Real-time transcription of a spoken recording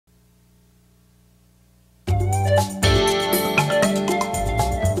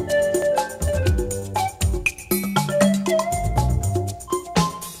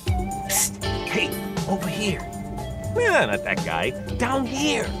guy down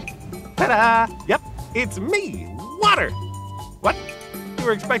here. Ta-da! Yep, it's me, Water. What? You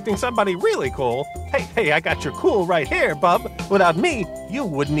were expecting somebody really cool? Hey, I got your cool right here, bub. Without me, you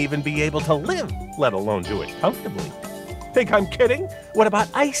wouldn't even be able to live, let alone do it comfortably. Think I'm kidding? What about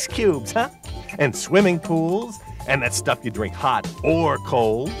ice cubes, huh? And swimming pools, and that stuff you drink hot or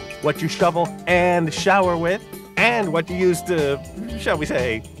cold, what you shovel and shower with, and what you use to, shall we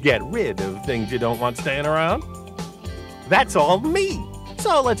say, get rid of things you don't want staying around? That's all me.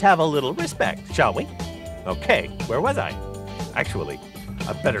 So let's have a little respect, shall we? Okay, where was I? Actually,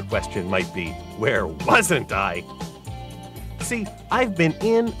 a better question might be, where wasn't I? See, I've been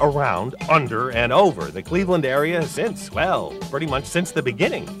in, around, under, and over the Cleveland area since, well, pretty much since the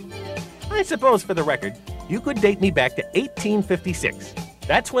beginning. I suppose, for the record, you could date me back to 1856.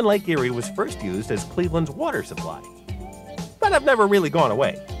 That's when Lake Erie was first used as Cleveland's water supply. But I've never really gone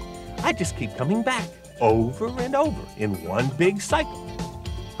away. I just keep coming back, over and over, in one big cycle.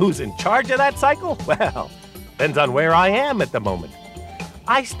 Who's in charge of that cycle? Well, depends on where I am at the moment.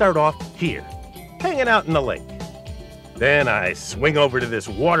 I start off here, hanging out in the lake. Then I swing over to this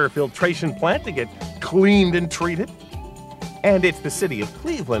water filtration plant to get cleaned and treated. And it's the city of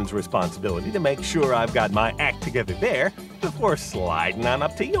Cleveland's responsibility to make sure I've got my act together there before sliding on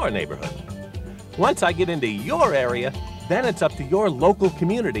up to your neighborhood. Once I get into your area, then it's up to your local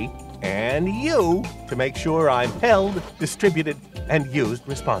community and you to make sure I'm held, distributed, and used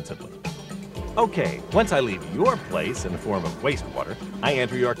responsibly. Okay, once I leave your place in the form of wastewater, I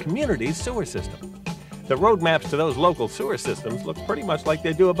enter your community's sewer system. The road maps to those local sewer systems look pretty much like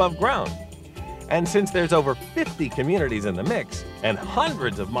they do above ground. And since there's over 50 communities in the mix and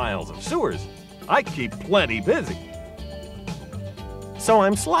hundreds of miles of sewers, I keep plenty busy. So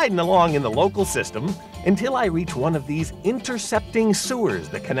I'm sliding along in the local system until I reach one of these intercepting sewers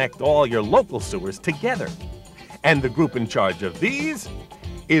that connect all your local sewers together. And the group in charge of these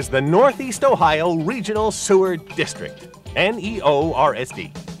is the Northeast Ohio Regional Sewer District,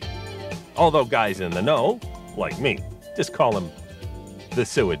 NEORSD. Although guys in the know, like me, just call them the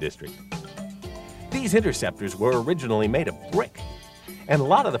Sewer District. These interceptors were originally made of brick, and a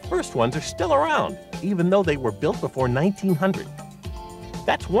lot of the first ones are still around, even though they were built before 1900.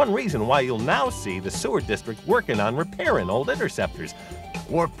 That's one reason why you'll now see the Sewer District working on repairing old interceptors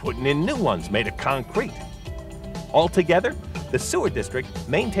or putting in new ones made of concrete. Altogether, the Sewer District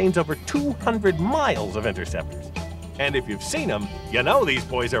maintains over 200 miles of interceptors. And if you've seen them, you know these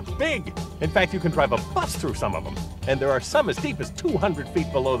boys are big. In fact, you can drive a bus through some of them, and there are some as deep as 200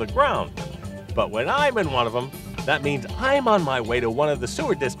 feet below the ground. But when I'm in one of them, that means I'm on my way to one of the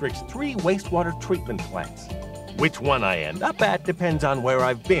Sewer District's 3 wastewater treatment plants. Which one I end up at depends on where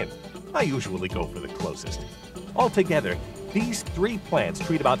I've been. I usually go for the closest. Altogether, these 3 plants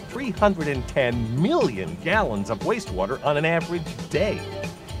treat about 310 million gallons of wastewater on an average day.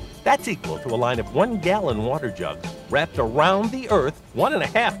 That's equal to a line of 1-gallon water jugs wrapped around the earth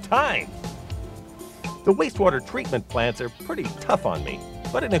 1.5 times. The wastewater treatment plants are pretty tough on me,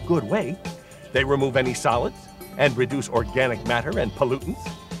 but in a good way. They remove any solids and reduce organic matter and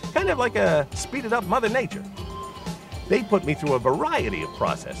pollutants, kind of like a speeded-up Mother Nature. They put me through a variety of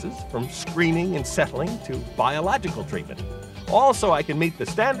processes, from screening and settling to biological treatment. Also, I can meet the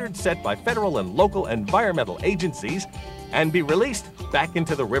standards set by federal and local environmental agencies and be released back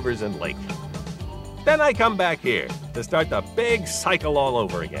into the rivers and lakes. Then I come back here to start the big cycle all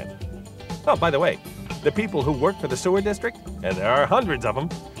over again. Oh, by the way, the people who work for the Sewer District, and there are hundreds of them,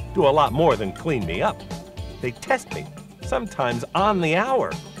 do a lot more than clean me up. They test me, sometimes on the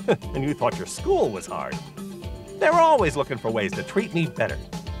hour, and you thought your school was hard. They're always looking for ways to treat me better,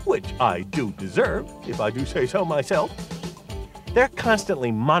 which I do deserve, if I do say so myself. They're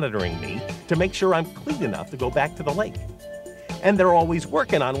constantly monitoring me to make sure I'm clean enough to go back to the lake. And they're always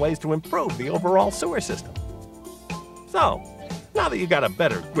working on ways to improve the overall sewer system. So, now that you got a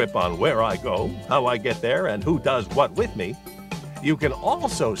better grip on where I go, how I get there, and who does what with me, you can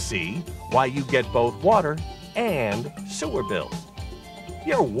also see why you get both water and sewer bills.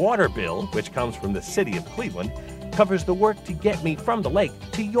 Your water bill, which comes from the city of Cleveland, covers the work to get me from the lake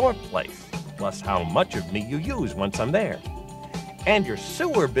to your place, plus how much of me you use once I'm there. And your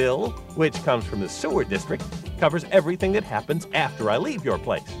sewer bill, which comes from the Sewer District, covers everything that happens after I leave your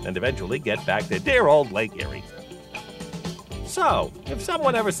place and eventually get back to dear old Lake Erie. So, if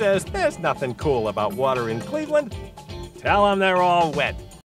someone ever says there's nothing cool about water in Cleveland, tell them they're all wet.